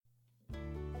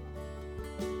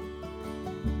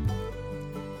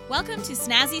Welcome to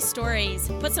Snazzy Stories.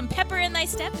 Put some pepper in thy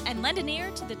step and lend an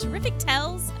ear to the terrific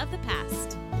tales of the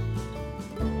past.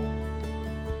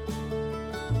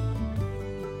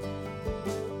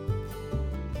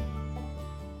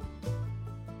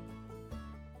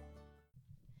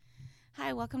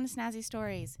 Hi, welcome to Snazzy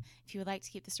Stories. If you would like to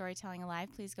keep the storytelling alive,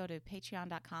 please go to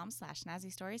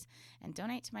patreon.com/snazzystories and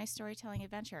donate to my storytelling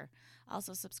adventure.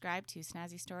 Also subscribe to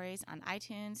Snazzy Stories on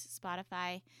iTunes,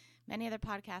 Spotify, many other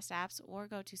podcast apps, or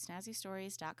go to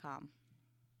snazzystories.com.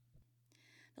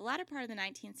 The latter part of the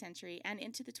 19th century and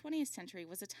into the 20th century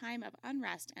was a time of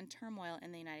unrest and turmoil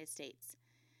in the United States.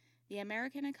 The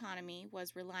American economy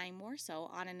was relying more so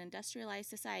on an industrialized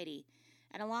society,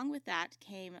 and along with that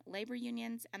came labor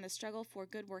unions and the struggle for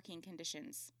good working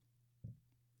conditions.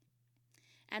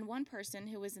 And one person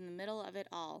who was in the middle of it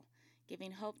all,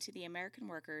 giving hope to the American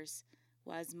workers,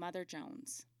 was Mother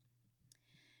Jones.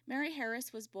 Mary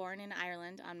Harris was born in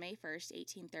Ireland on May 1st,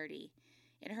 1830.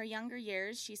 In her younger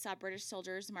years, she saw British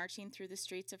soldiers marching through the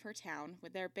streets of her town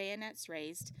with their bayonets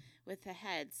raised with the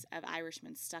heads of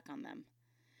Irishmen stuck on them.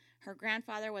 Her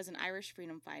grandfather was an Irish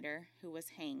freedom fighter who was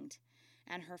hanged,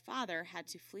 and her father had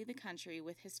to flee the country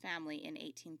with his family in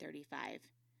 1835.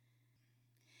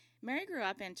 Mary grew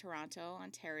up in Toronto,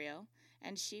 Ontario,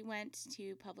 and she went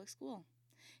to public school.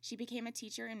 She became a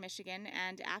teacher in Michigan,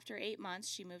 and after 8 months,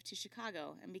 she moved to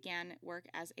Chicago and began work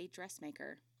as a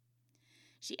dressmaker.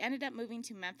 She ended up moving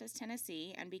to Memphis,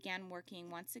 Tennessee, and began working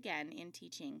once again in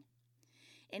teaching.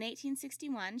 In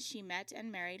 1861, she met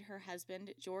and married her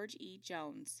husband, George E.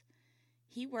 Jones.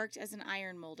 He worked as an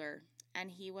iron molder,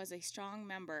 and he was a strong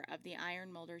member of the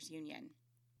Iron Molders Union.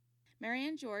 Mary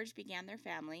and George began their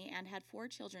family and had 4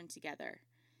 children together.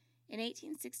 In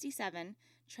 1867,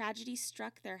 tragedy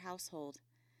struck their household.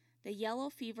 The yellow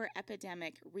fever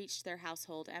epidemic reached their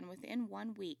household, and within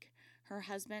 1 week, her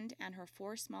husband and her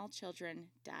 4 small children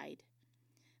died,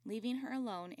 leaving her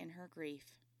alone in her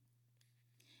grief.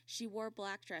 She wore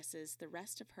black dresses the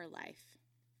rest of her life.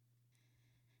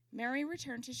 Mary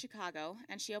returned to Chicago,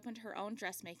 and she opened her own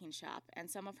dressmaking shop, and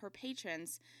some of her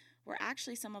patrons were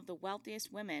actually some of the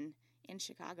wealthiest women in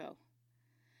Chicago.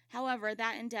 However,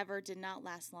 that endeavor did not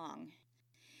last long.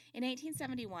 In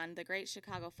 1871, the Great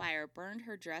Chicago Fire burned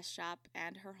her dress shop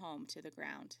and her home to the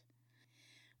ground.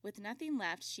 With nothing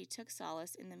left, she took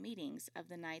solace in the meetings of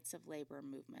the Knights of Labor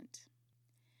movement.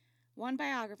 One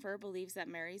biographer believes that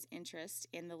Mary's interest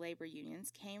in the labor unions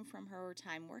came from her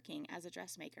time working as a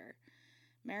dressmaker.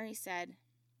 Mary said,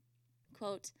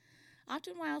 quote,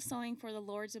 "Often while sewing for the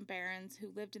lords and barons who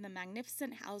lived in the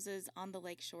magnificent houses on the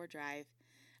Lakeshore Drive,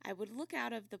 I would look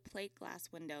out of the plate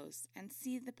glass windows and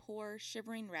see the poor,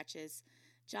 shivering wretches,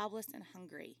 jobless and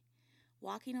hungry,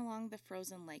 walking along the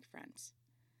frozen lakefront.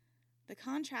 The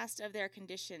contrast of their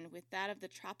condition with that of the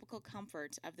tropical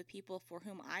comfort of the people for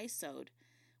whom I sewed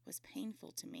was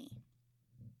painful to me.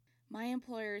 My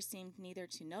employers seemed neither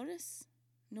to notice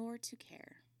nor to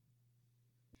care."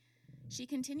 She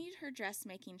continued her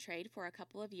dressmaking trade for a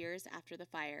couple of years after the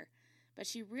fire, but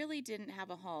she really didn't have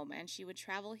a home, and she would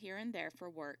travel here and there for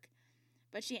work.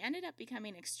 But she ended up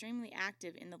becoming extremely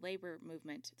active in the labor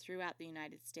movement throughout the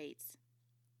United States.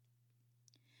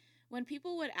 When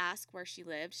people would ask where she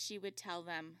lived, she would tell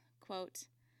them, quote,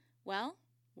 "Well,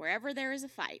 wherever there is a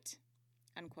fight,"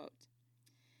 unquote.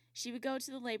 She would go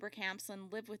to the labor camps and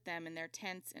live with them in their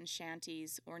tents and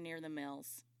shanties or near the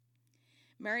mills.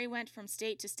 Mary went from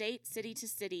state to state, city to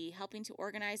city, helping to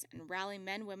organize and rally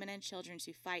men, women, and children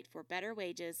to fight for better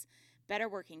wages, better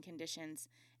working conditions,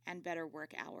 and better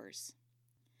work hours.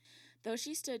 Though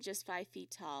she stood just 5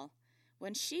 feet tall,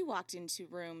 when she walked into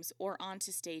rooms or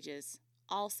onto stages,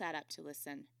 all sat up to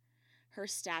listen. Her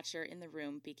stature in the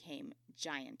room became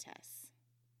giantess.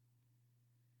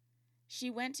 She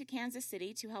went to Kansas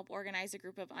City to help organize a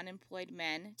group of unemployed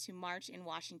men to march in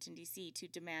Washington, D.C. to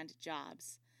demand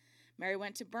jobs. Mary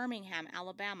went to Birmingham,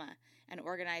 Alabama, and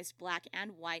organized black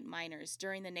and white miners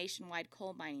during the nationwide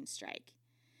coal mining strike.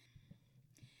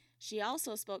 She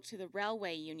also spoke to the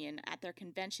Railway Union at their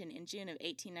convention in June of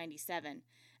 1897,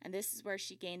 and this is where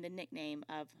she gained the nickname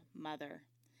of Mother.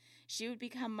 She would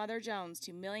become Mother Jones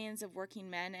to millions of working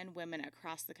men and women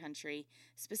across the country,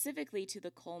 specifically to the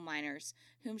coal miners,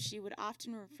 whom she would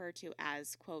often refer to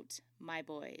as, quote, "my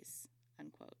boys,"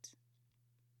 unquote.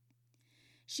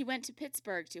 She went to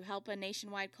Pittsburgh to help a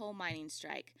nationwide coal mining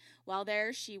strike. While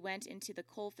there, she went into the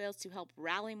coal fields to help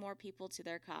rally more people to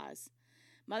their cause.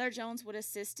 Mother Jones would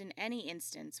assist in any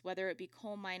instance, whether it be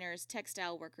coal miners,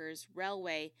 textile workers,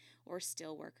 railway, or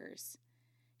steel workers.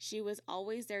 She was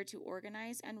always there to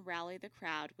organize and rally the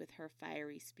crowd with her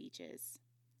fiery speeches.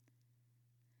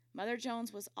 Mother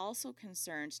Jones was also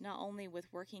concerned not only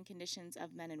with working conditions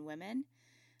of men and women,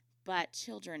 but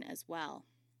children as well.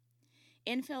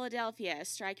 In Philadelphia, a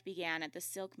strike began at the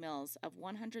silk mills of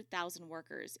 100,000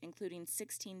 workers, including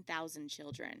 16,000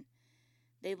 children.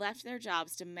 They left their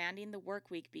jobs demanding the work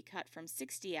week be cut from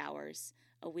 60 hours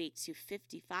a week to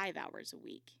 55 hours a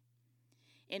week.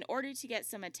 In order to get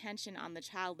some attention on the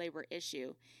child labor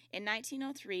issue, in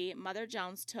 1903, Mother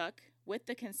Jones took, with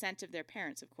the consent of their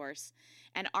parents, of course,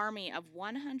 an army of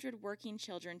 100 working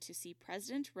children to see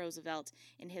President Roosevelt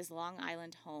in his Long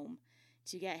Island home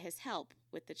to get his help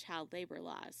with the child labor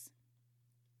laws.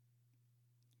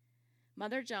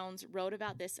 Mother Jones wrote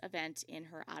about this event in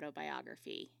her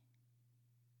autobiography.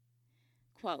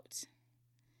 Quote,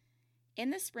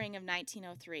 "In the spring of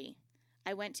 1903,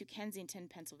 I went to Kensington,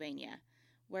 Pennsylvania,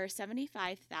 where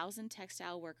 75,000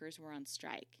 textile workers were on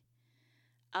strike.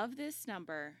 Of this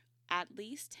number, at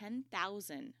least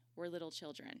 10,000 were little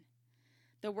children.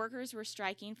 The workers were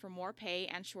striking for more pay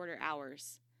and shorter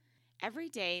hours. Every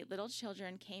day, little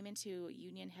children came into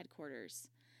Union headquarters,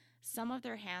 some with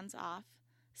their hands off,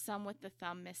 some with the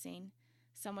thumb missing,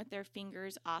 some with their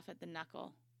fingers off at the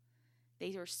knuckle.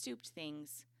 They were stooped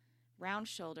things,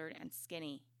 round-shouldered and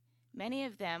skinny. Many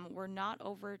of them were not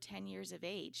over 10 years of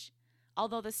age,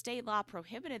 although the state law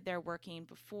prohibited their working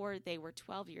before they were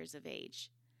 12 years of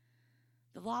age.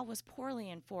 The law was poorly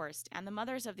enforced, and the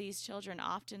mothers of these children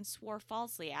often swore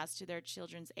falsely as to their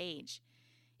children's age.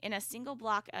 In a single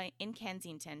block in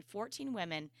Kensington, 14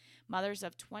 women, mothers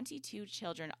of 22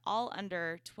 children, all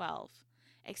under 12,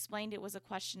 explained it was a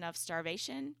question of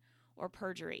starvation or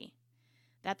perjury,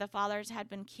 that the fathers had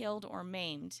been killed or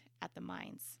maimed at the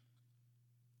mines.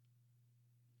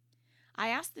 I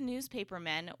asked the newspaper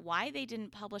men why they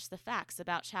didn't publish the facts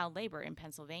about child labor in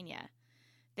Pennsylvania.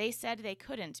 They said they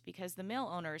couldn't because the mill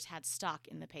owners had stock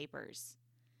in the papers.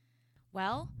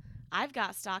 Well, I've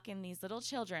got stock in these little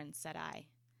children, said I,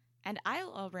 and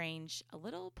I'll arrange a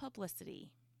little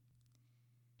publicity.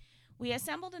 We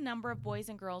assembled a number of boys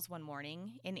and girls one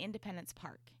morning in Independence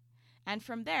Park, and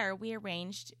from there we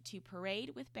arranged to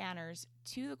parade with banners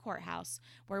to the courthouse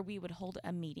where we would hold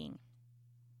a meeting.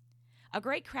 A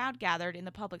great crowd gathered in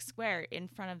the public square in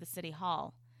front of the city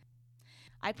hall.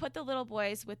 I put the little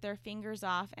boys with their fingers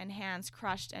off and hands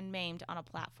crushed and maimed on a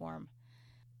platform.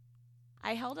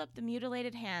 I held up the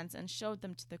mutilated hands and showed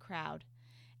them to the crowd,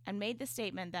 and made the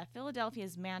statement that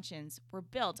Philadelphia's mansions were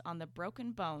built on the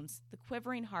broken bones, the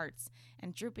quivering hearts,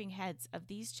 and drooping heads of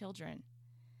these children,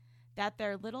 that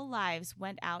their little lives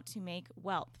went out to make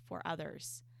wealth for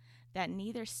others, that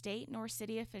neither state nor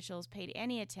city officials paid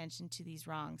any attention to these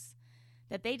wrongs,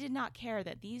 that they did not care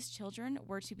that these children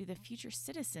were to be the future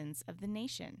citizens of the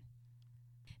nation.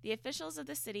 The officials of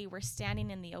the city were standing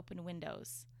in the open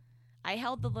windows. I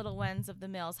held the little ones of the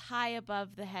mills high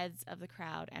above the heads of the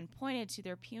crowd and pointed to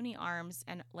their puny arms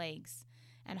and legs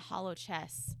and hollow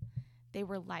chests. They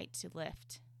were light to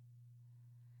lift.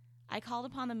 I called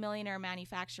upon the millionaire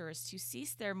manufacturers to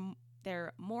cease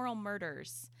their moral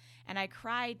murders, and I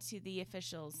cried to the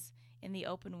officials in the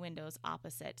open windows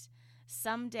opposite,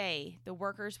 "Someday the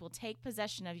workers will take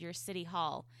possession of your city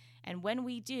hall, and when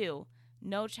we do,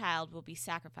 no child will be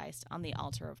sacrificed on the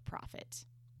altar of profit."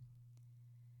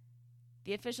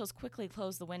 The officials quickly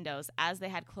closed the windows, as they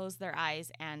had closed their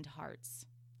eyes and hearts.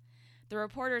 The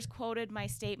reporters quoted my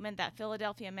statement that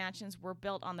Philadelphia mansions were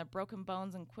built on the broken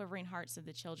bones and quivering hearts of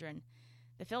the children.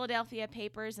 The Philadelphia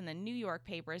papers and the New York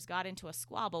papers got into a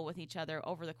squabble with each other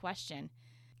over the question.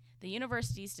 The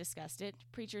universities discussed it.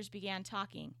 Preachers began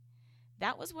talking.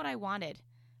 That was what I wanted,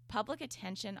 public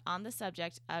attention on the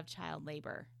subject of child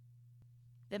labor.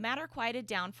 The matter quieted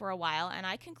down for a while, and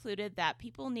I concluded that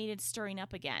people needed stirring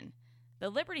up again. The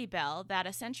Liberty Bell that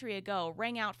a century ago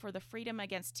rang out for the freedom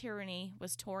against tyranny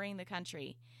was touring the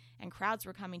country, and crowds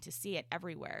were coming to see it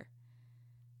everywhere.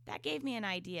 That gave me an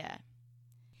idea.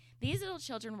 These little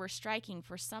children were striking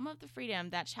for some of the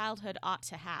freedom that childhood ought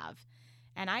to have,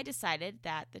 and I decided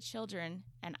that the children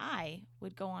and I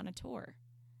would go on a tour.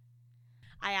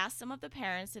 I asked some of the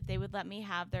parents if they would let me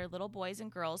have their little boys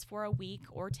and girls for a week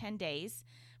or 10 days,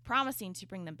 promising to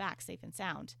bring them back safe and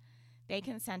sound. They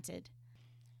consented.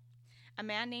 A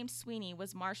man named Sweeney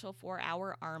was marshal for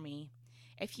our army.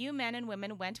 A few men and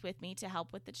women went with me to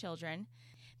help with the children.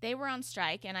 They were on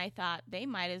strike, and I thought they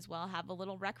might as well have a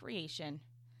little recreation.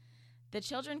 The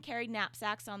children carried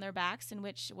knapsacks on their backs in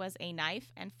which was a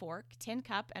knife and fork, tin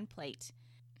cup, and plate.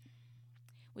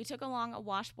 We took along a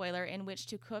wash boiler in which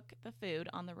to cook the food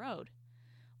on the road.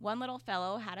 One little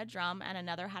fellow had a drum and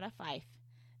another had a fife.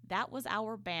 That was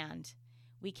our band.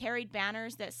 We carried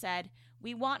banners that said,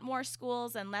 "We want more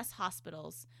schools and less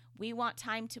hospitals. We want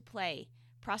time to play.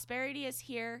 Prosperity is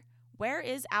here. Where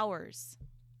is ours?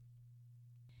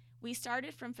 We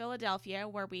started from Philadelphia,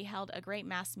 where we held a great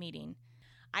mass meeting.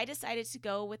 I decided to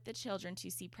go with the children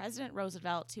to see President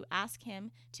Roosevelt to ask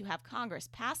him to have Congress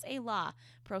pass a law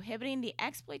prohibiting the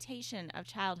exploitation of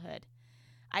childhood.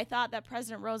 I thought that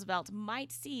President Roosevelt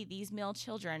might see these male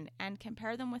children and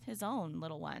compare them with his own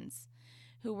little ones,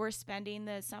 who were spending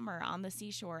the summer on the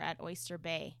seashore at Oyster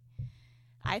Bay.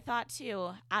 I thought,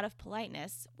 too, out of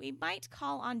politeness, we might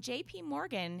call on J.P.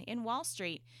 Morgan in Wall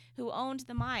Street, who owned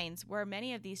the mines where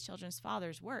many of these children's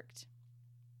fathers worked.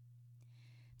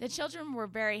 The children were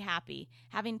very happy,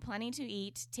 having plenty to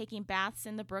eat, taking baths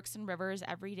in the brooks and rivers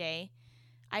every day.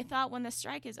 I thought, when the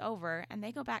strike is over and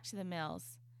they go back to the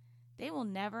mills, they will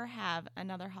never have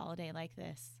another holiday like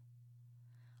this.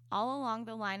 All along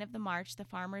the line of the march, the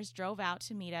farmers drove out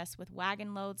to meet us with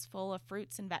wagon loads full of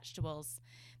fruits and vegetables.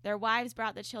 Their wives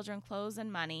brought the children clothes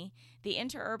and money. The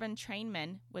interurban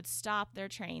trainmen would stop their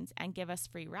trains and give us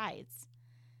free rides.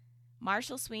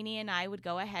 Marshal Sweeney and I would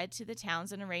go ahead to the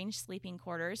towns and arrange sleeping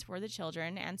quarters for the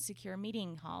children and secure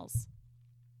meeting halls.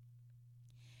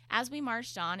 As we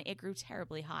marched on, it grew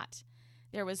terribly hot.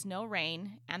 There was no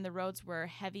rain, and the roads were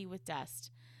heavy with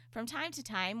dust. From time to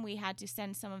time, we had to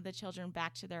send some of the children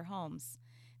back to their homes.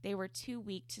 They were too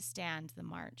weak to stand the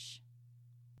march.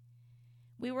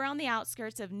 We were on the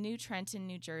outskirts of New Trenton,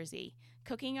 New Jersey,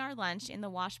 cooking our lunch in the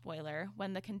wash boiler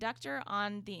when the conductor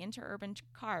on the interurban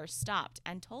car stopped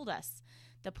and told us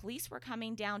the police were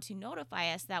coming down to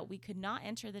notify us that we could not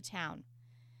enter the town.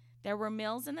 There were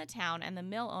mills in the town, and the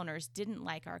mill owners didn't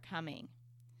like our coming.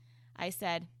 I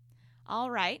said, "All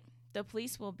right, the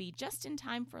police will be just in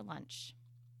time for lunch."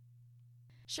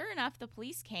 Sure enough, the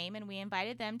police came, and we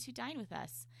invited them to dine with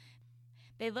us.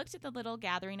 They looked at the little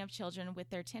gathering of children with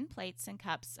their tin plates and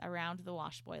cups around the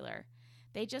wash boiler.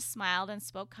 They just smiled and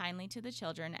spoke kindly to the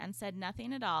children and said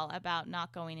nothing at all about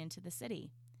not going into the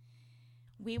city.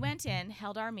 We went in,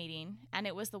 held our meeting, and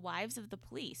it was the wives of the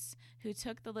police who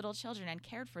took the little children and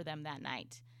cared for them that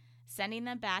night, sending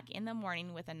them back in the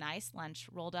morning with a nice lunch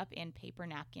rolled up in paper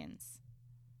napkins.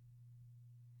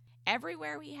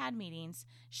 Everywhere we had meetings,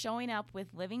 showing up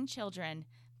with living children,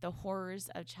 the horrors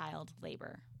of child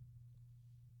labor.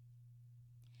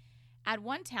 At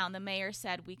one town, the mayor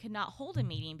said we could not hold a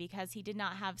meeting because he did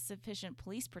not have sufficient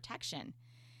police protection.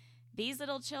 "These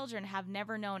little children have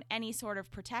never known any sort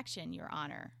of protection, Your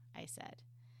Honor," I said,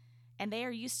 "and they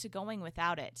are used to going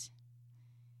without it."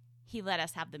 He let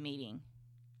us have the meeting.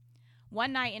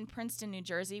 One night in Princeton, New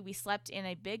Jersey, we slept in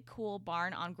a big, cool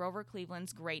barn on Grover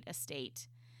Cleveland's great estate.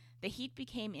 The heat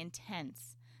became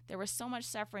intense. There was so much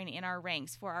suffering in our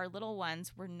ranks, for our little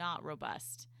ones were not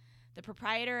robust. The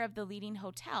proprietor of the leading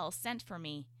hotel sent for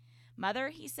me. "Mother,"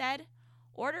 he said,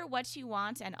 "order what you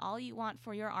want and all you want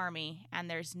for your army, and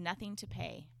there's nothing to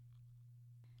pay."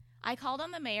 I called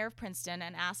on the mayor of Princeton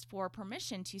and asked for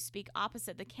permission to speak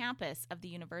opposite the campus of the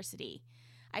university.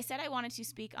 I said I wanted to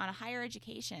speak on higher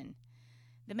education.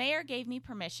 The mayor gave me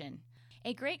permission.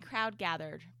 A great crowd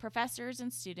gathered, professors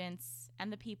and students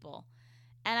and the people,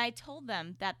 and I told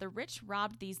them that the rich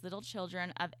robbed these little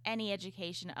children of any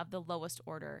education of the lowest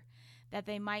order, that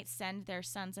they might send their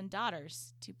sons and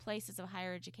daughters to places of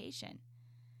higher education,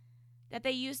 that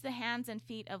they used the hands and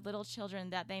feet of little children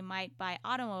that they might buy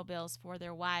automobiles for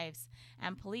their wives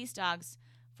and police dogs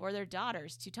for their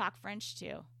daughters to talk French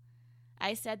to.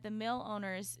 I said the mill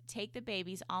owners take the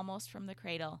babies almost from the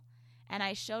cradle, and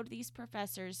I showed these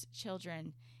professors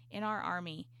children in our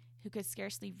army who could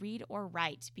scarcely read or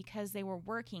write because they were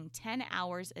working 10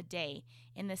 hours a day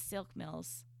in the silk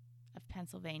mills of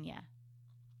Pennsylvania.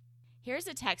 "Here's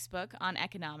a textbook on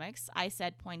economics," I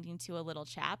said, pointing to a little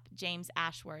chap, James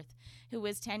Ashworth, who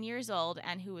was 10 years old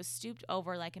and who was stooped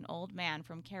over like an old man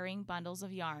from carrying bundles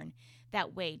of yarn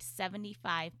that weighed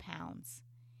 75 pounds.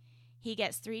 He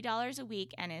gets $3 a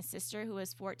week, and his sister, who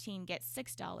is 14, gets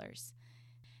 $6.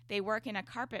 They work in a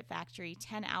carpet factory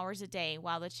 10 hours a day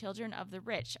while the children of the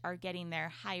rich are getting their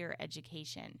higher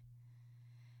education.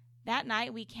 That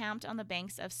night, we camped on the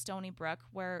banks of Stony Brook,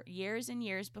 where years and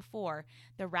years before,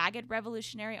 the ragged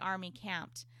Revolutionary Army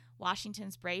camped,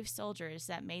 Washington's brave soldiers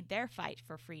that made their fight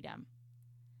for freedom.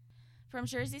 From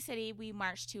Jersey City, we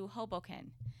marched to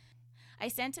Hoboken. I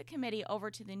sent a committee over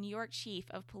to the New York Chief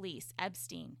of Police,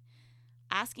 Epstein,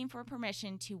 asking for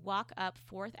permission to walk up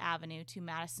 4th Avenue to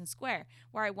Madison Square,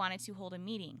 where I wanted to hold a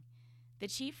meeting. The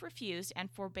chief refused and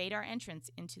forbade our entrance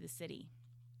into the city.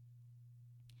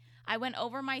 I went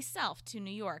over myself to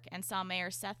New York and saw Mayor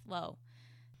Seth Low.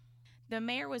 The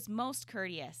mayor was most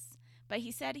courteous, but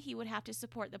he said he would have to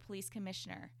support the police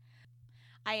commissioner.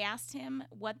 I asked him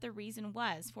what the reason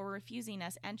was for refusing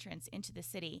us entrance into the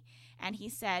city, and he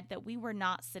said that we were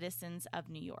not citizens of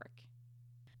New York.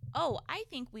 "Oh, I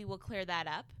think we will clear that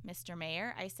up, Mr.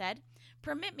 Mayor," I said.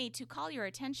 "Permit me to call your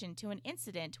attention to an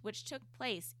incident which took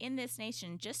place in this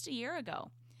nation just a year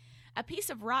ago. A piece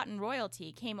of rotten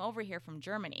royalty came over here from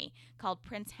Germany, called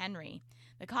Prince Henry.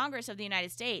 The Congress of the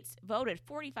United States voted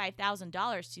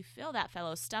 $45,000 to fill that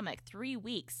fellow's stomach 3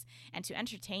 weeks and to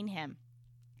entertain him.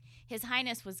 His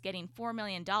Highness was getting $4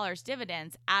 million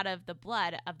dividends out of the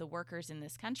blood of the workers in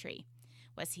this country.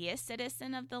 Was he a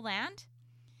citizen of the land?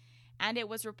 And it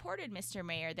was reported, Mr.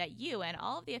 Mayor, that you and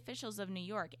all of the officials of New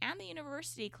York and the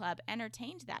University Club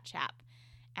entertained that chap."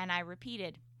 And I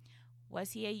repeated,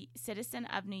 "Was he a citizen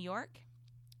of New York?"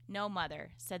 "No,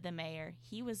 Mother," said the mayor,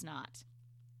 "he was not."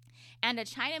 "And a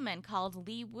Chinaman called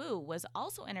Li Wu was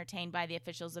also entertained by the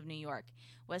officials of New York.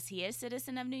 Was he a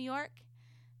citizen of New York?"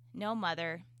 "No,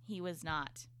 Mother, he was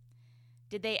not."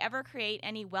 "Did they ever create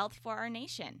any wealth for our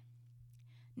nation?"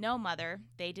 "No, Mother,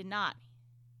 they did not,"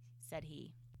 said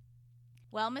he.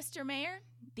 "Well, Mr. Mayor,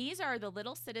 these are the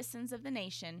little citizens of the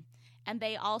nation, and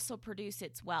they also produce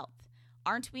its wealth.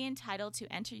 Aren't we entitled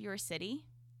to enter your city?"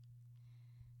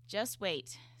 "Just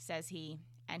wait," says he,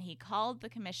 and he called the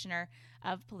commissioner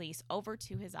of police over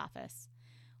to his office.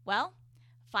 Well,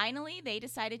 finally, they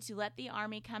decided to let the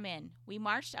army come in. We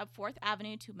marched up 4th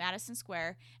Avenue to Madison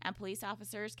Square, and police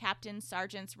officers, captains,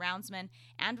 sergeants, roundsmen,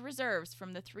 and reserves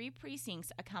from the 3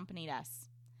 precincts accompanied us.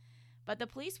 But the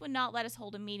police would not let us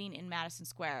hold a meeting in Madison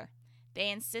Square.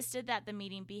 They insisted that the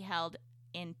meeting be held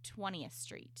in 20th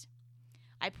Street.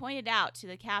 I pointed out to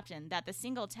the captain that the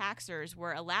single taxers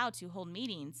were allowed to hold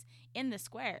meetings in the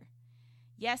square.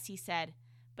 "Yes," he said,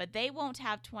 "but they won't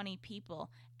have 20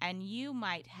 people, and you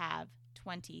might have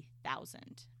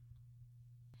 20,000.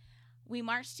 We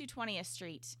marched to 20th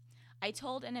Street. I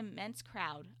told an immense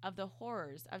crowd of the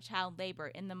horrors of child labor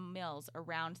in the mills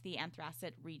around the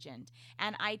Anthracite region,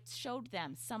 and I showed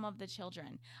them some of the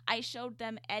children. I showed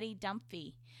them Eddie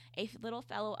Dumphy, a little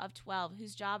fellow of 12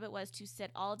 whose job it was to sit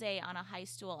all day on a high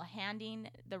stool handing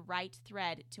the right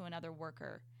thread to another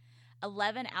worker.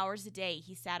 11 hours a day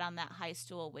he sat on that high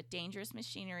stool with dangerous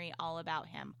machinery all about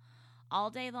him, all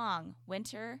day long,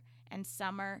 winter and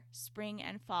summer, spring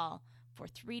and fall, for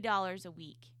 $3 a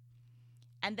week.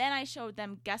 And then I showed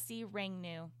them Gussie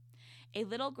Ringnew, a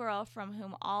little girl from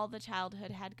whom all the childhood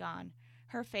had gone.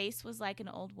 Her face was like an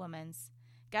old woman's.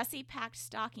 Gussie packed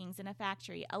stockings in a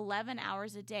factory 11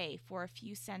 hours a day for a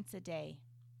few cents a day.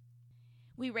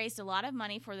 We raised a lot of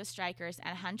money for the strikers,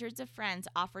 and hundreds of friends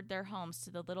offered their homes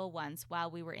to the little ones while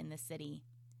we were in the city.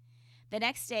 The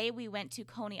next day, we went to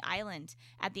Coney Island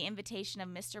at the invitation of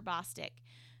Mr. Bostic,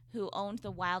 who owned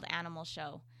the Wild Animal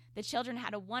Show. The children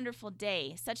had a wonderful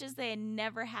day, such as they had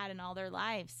never had in all their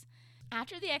lives.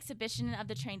 After the exhibition of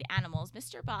the trained animals,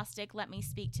 Mr. Bostic let me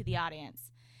speak to the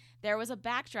audience. There was a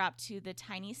backdrop to the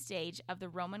tiny stage of the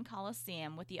Roman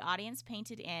Colosseum with the audience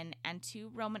painted in and 2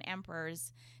 Roman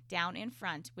emperors down in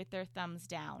front with their thumbs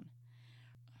down.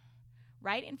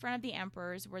 Right in front of the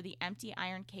emperors were the empty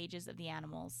iron cages of the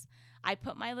animals. I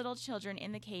put my little children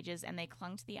in the cages and they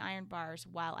clung to the iron bars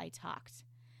while I talked.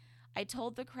 I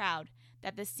told the crowd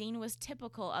that the scene was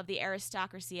typical of the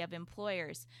aristocracy of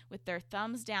employers with their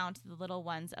thumbs down to the little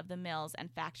ones of the mills and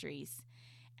factories,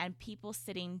 and people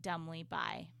sitting dumbly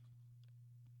by.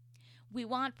 We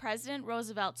want President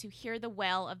Roosevelt to hear the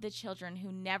wail of the children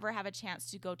who never have a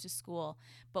chance to go to school,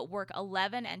 but work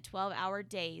 11 and 12-hour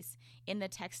days in the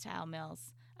textile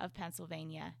mills of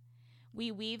Pennsylvania.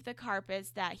 We weave the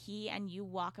carpets that he and you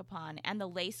walk upon, and the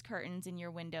lace curtains in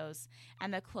your windows,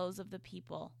 and the clothes of the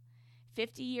people.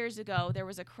 50 years ago, there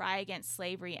was a cry against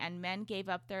slavery, and men gave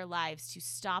up their lives to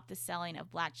stop the selling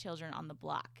of black children on the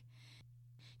block.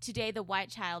 Today, the white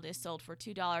child is sold for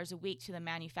 $2 a week to the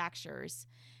manufacturers.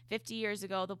 50 years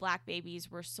ago, the black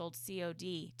babies were sold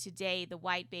COD. Today, the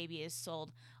white baby is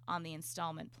sold on the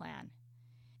installment plan.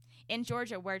 In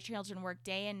Georgia, where children work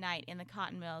day and night in the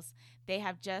cotton mills, they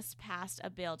have just passed a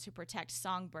bill to protect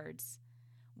songbirds.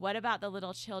 What about the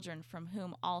little children from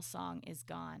whom all song is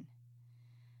gone?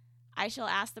 I shall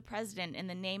ask the president in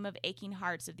the name of aching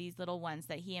hearts of these little ones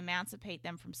that he emancipate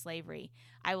them from slavery.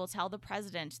 I will tell the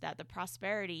president that the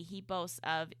prosperity he boasts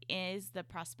of is the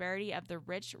prosperity of the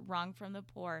rich wrung from the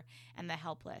poor and the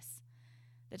helpless.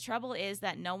 The trouble is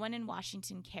that no one in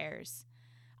Washington cares.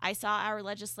 I saw our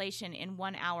legislation in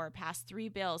 1 hour pass 3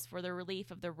 bills for the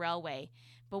relief of the railway,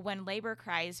 but when labor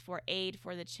cries for aid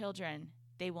for the children,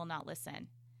 they will not listen.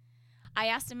 I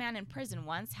asked a man in prison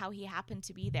once how he happened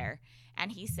to be there,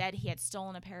 and he said he had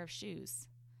stolen a pair of shoes.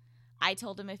 I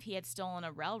told him if he had stolen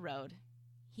a railroad,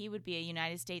 he would be a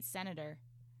United States Senator.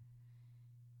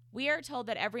 We are told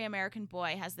that every American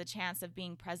boy has the chance of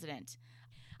being president.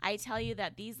 I tell you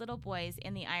that these little boys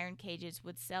in the iron cages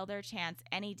would sell their chance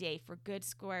any day for good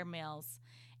square meals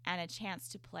and a chance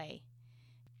to play.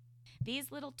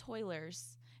 These little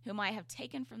toilers, whom I have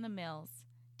taken from the mills,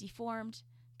 deformed,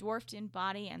 dwarfed in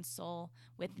body and soul,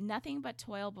 with nothing but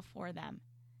toil before them,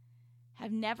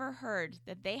 have never heard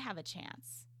that they have a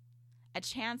chance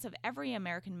of every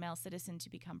American male citizen to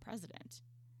become president.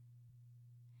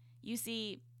 You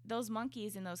see, those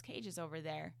monkeys in those cages over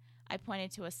there, I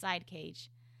pointed to a side cage.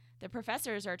 The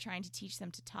professors are trying to teach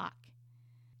them to talk.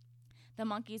 The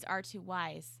monkeys are too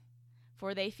wise,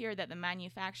 for they fear that the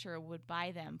manufacturer would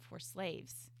buy them for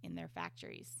slaves in their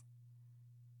factories.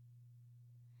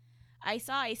 I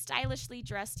saw a stylishly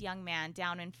dressed young man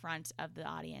down in front of the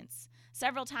audience.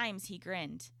 Several times he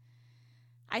grinned.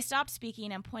 I stopped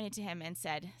speaking and pointed to him and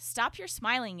said, "Stop your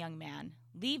smiling, young man.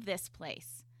 Leave this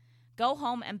place. Go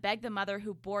home and beg the mother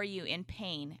who bore you in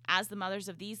pain, as the mothers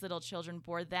of these little children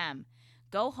bore them.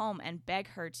 Go home and beg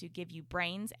her to give you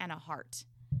brains and a heart."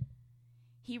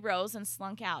 He rose and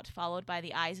slunk out, followed by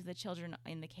the eyes of the children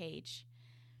in the cage.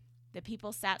 The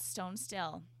people sat stone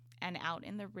still, and out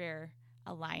in the rear,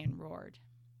 a lion roared.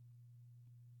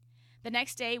 The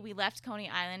next day, we left Coney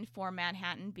Island for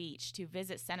Manhattan Beach to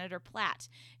visit Senator Platt,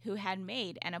 who had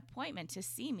made an appointment to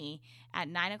see me at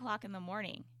 9 o'clock in the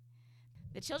morning.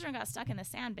 The children got stuck in the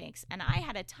sandbanks, and I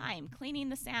had a time cleaning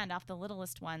the sand off the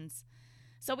littlest ones.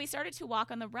 So we started to walk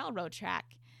on the railroad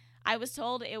track. I was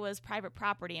told it was private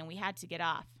property and we had to get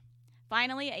off.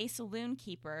 Finally, a saloon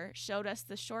keeper showed us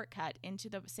the shortcut into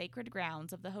the sacred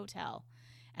grounds of the hotel,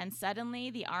 and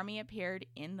suddenly the army appeared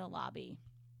in the lobby.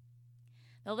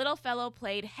 The little fellow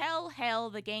played "Hail, Hail,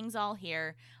 the gang's all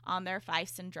here" on their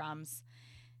fifes and drums.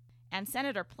 And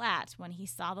Senator Platt, when he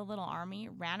saw the little army,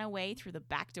 ran away through the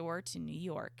back door to New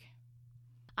York.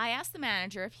 I asked the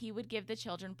manager if he would give the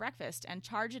children breakfast and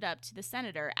charge it up to the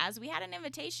senator, as we had an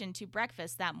invitation to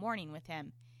breakfast that morning with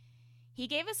him. He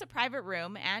gave us a private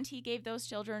room, and he gave those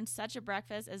children such a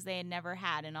breakfast as they had never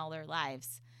had in all their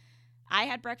lives. I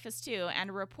had breakfast too, and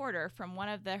a reporter from one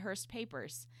of the Hearst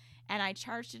papers, and I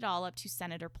charged it all up to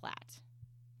Senator Platt.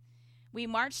 We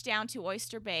marched down to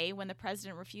Oyster Bay when the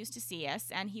president refused to see us,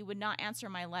 and he would not answer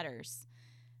my letters.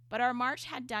 But our march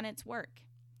had done its work.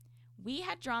 We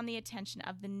had drawn the attention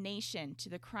of the nation to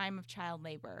the crime of child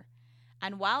labor.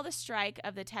 And while the strike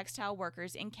of the textile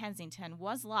workers in Kensington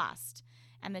was lost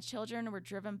and the children were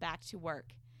driven back to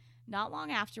work, not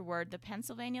long afterward, the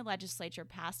Pennsylvania legislature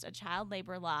passed a child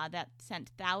labor law that sent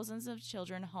thousands of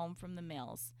children home from the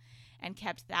mills and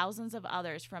kept thousands of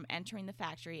others from entering the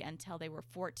factory until they were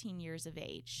 14 years of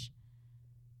age.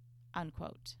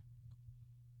 Unquote.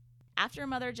 After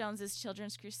Mother Jones's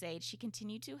Children's Crusade, she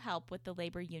continued to help with the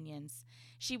labor unions.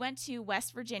 She went to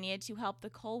West Virginia to help the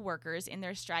coal workers in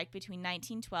their strike between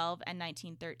 1912 and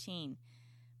 1913.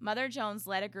 Mother Jones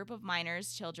led a group of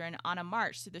miners' children on a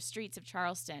march through the streets of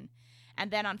Charleston, and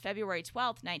then on February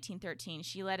 12, 1913,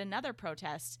 she led another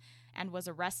protest and was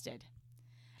arrested.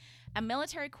 A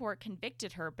military court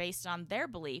convicted her based on their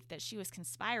belief that she was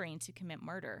conspiring to commit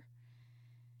murder.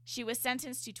 She was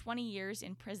sentenced to 20 years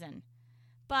in prison.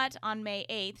 But on May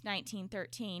 8,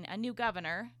 1913, a new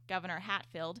governor, Governor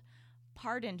Hatfield,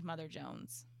 pardoned Mother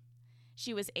Jones.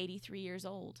 She was 83 years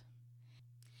old.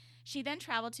 She then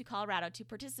traveled to Colorado to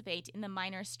participate in the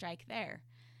miners' strike there.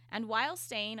 And while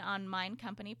staying on mine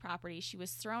company property, she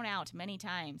was thrown out many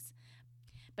times.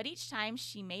 But each time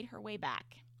she made her way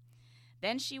back.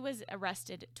 Then she was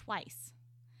arrested twice.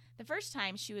 The first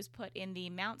time she was put in the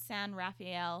Mount San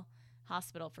Rafael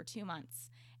Hospital for 2 months.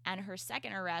 And her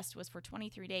second arrest was for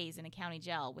 23 days in a county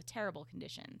jail with terrible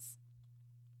conditions.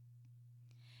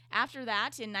 After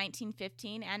that, in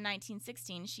 1915 and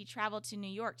 1916, she traveled to New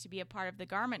York to be a part of the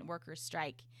garment workers'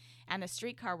 strike and the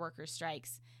streetcar workers'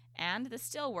 strikes and the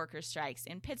steel workers' strikes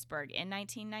in Pittsburgh in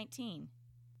 1919.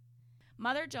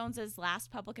 Mother Jones's last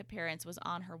public appearance was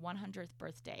on her 100th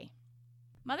birthday.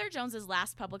 Mother Jones's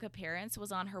last public appearance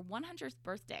was on her 100th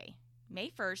birthday,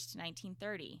 May 1st,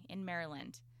 1930, in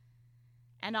Maryland.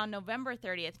 And on November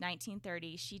 30th,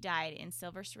 1930, she died in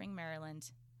Silver Spring,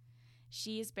 Maryland.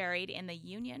 She is buried in the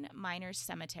Union Miners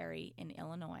Cemetery in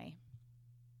Illinois.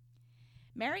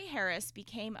 Mary Harris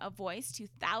became a voice to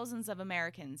thousands of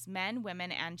Americans, men,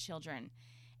 women, and children.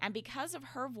 And because of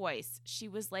her voice, she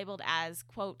was labeled as,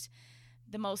 quote,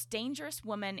 the most dangerous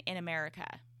woman in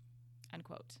America,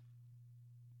 unquote.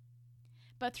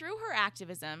 But through her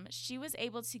activism, she was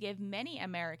able to give many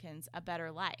Americans a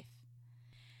better life.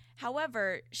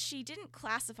 However, she didn't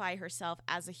classify herself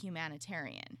as a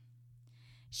humanitarian.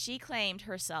 She claimed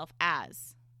herself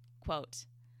as, quote,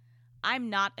 I'm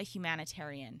not a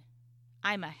humanitarian.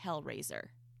 I'm a hellraiser,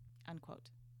 unquote.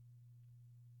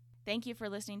 Thank you for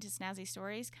listening to Snazzy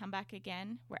Stories. Come back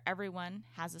again where everyone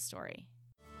has a story.